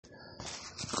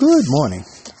Good morning.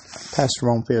 Pastor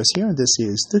Ron Ferris here, and this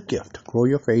is The Gift. Grow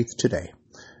Your Faith Today.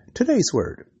 Today's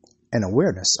word, an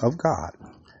awareness of God.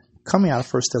 Coming out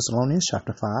of 1 Thessalonians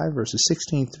chapter 5, verses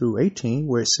 16 through 18,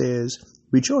 where it says,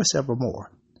 Rejoice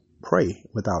evermore, pray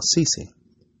without ceasing,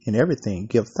 in everything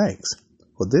give thanks,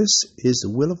 for this is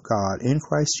the will of God in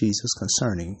Christ Jesus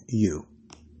concerning you.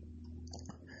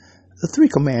 The three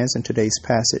commands in today's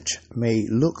passage may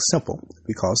look simple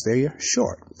because they are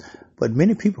short, but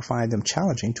many people find them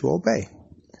challenging to obey.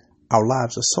 Our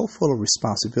lives are so full of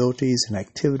responsibilities and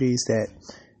activities that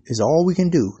is all we can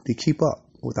do to keep up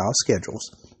with our schedules,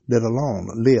 let alone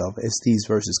live as these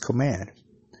verses command.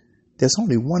 There's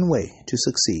only one way to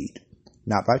succeed,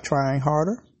 not by trying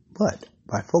harder, but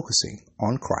by focusing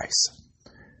on Christ.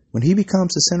 When He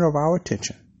becomes the center of our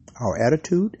attention, our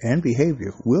attitude and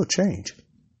behavior will change.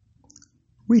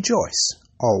 Rejoice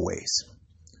always.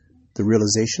 The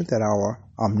realization that our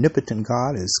omnipotent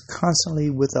God is constantly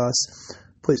with us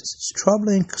puts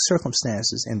troubling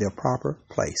circumstances in their proper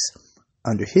place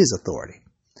under His authority.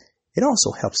 It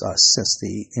also helps us sense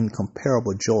the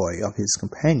incomparable joy of His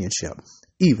companionship,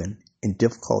 even in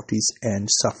difficulties and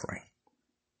suffering.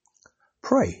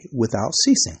 Pray without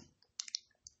ceasing.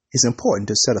 It's important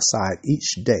to set aside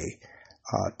each day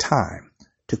time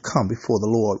to come before the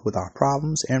Lord with our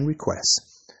problems and requests.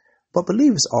 But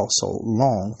believers also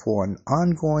long for an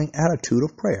ongoing attitude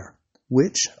of prayer,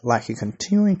 which, like a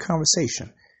continuing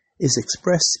conversation, is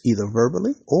expressed either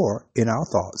verbally or in our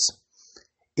thoughts.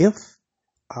 If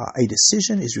a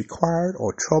decision is required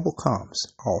or trouble comes,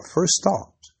 our first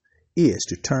thought is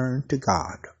to turn to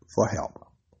God for help.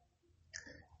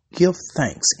 Give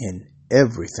thanks in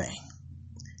everything.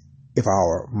 If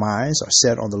our minds are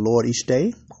set on the Lord each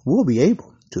day, we'll be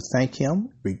able to thank Him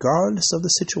regardless of the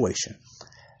situation.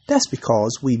 That's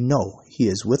because we know He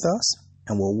is with us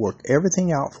and will work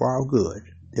everything out for our good,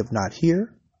 if not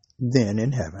here, then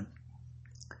in heaven.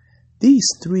 These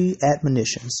three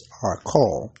admonitions are a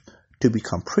call to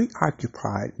become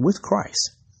preoccupied with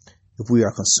Christ. If we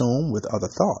are consumed with other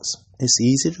thoughts, it's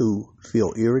easy to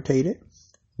feel irritated,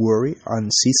 worry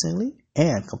unceasingly,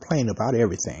 and complain about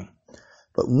everything.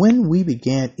 But when we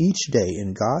begin each day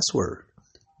in God's Word,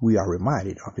 we are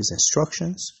reminded of His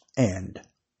instructions and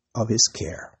of His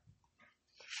care.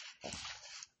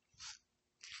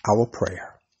 Our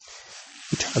prayer.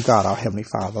 Eternal God, our Heavenly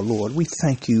Father, Lord, we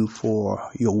thank You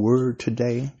for Your word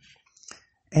today.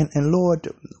 And Lord,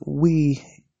 we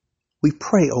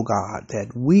pray, oh God,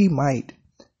 that we might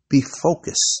be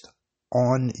focused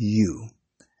on You.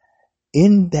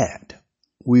 In that,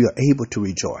 we are able to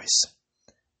rejoice.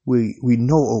 We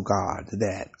know, oh God,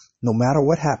 that no matter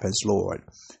what happens, Lord,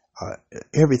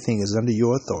 everything is under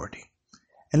Your authority.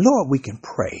 And Lord, we can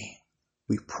pray.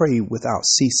 We pray without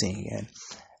ceasing.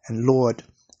 And Lord,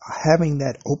 having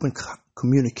that open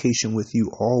communication with You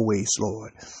always,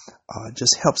 Lord,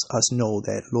 just helps us know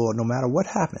that, Lord, no matter what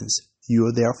happens, You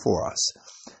are there for us.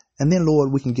 And then,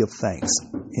 Lord, we can give thanks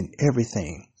in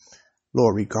everything.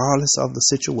 Lord, regardless of the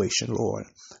situation, Lord,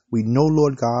 we know,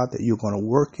 Lord God, that You're going to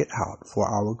work it out for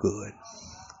our good.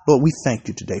 Lord, we thank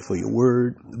You today for Your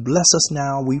word. Bless us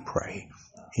now, we pray.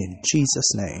 In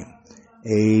Jesus' name,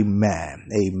 amen.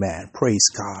 Amen. Praise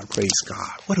God. Praise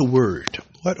God. What a word.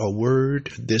 What a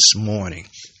word this morning.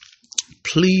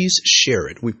 Please share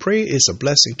it. We pray it's a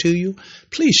blessing to you.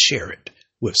 Please share it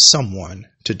with someone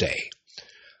today.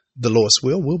 The Lord's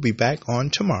will, we'll be back on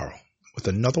tomorrow with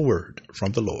another word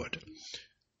from the Lord.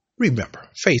 Remember,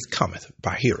 faith cometh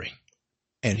by hearing,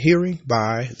 and hearing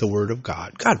by the word of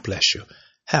God. God bless you.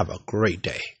 Have a great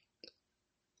day.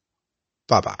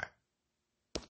 Bye-bye.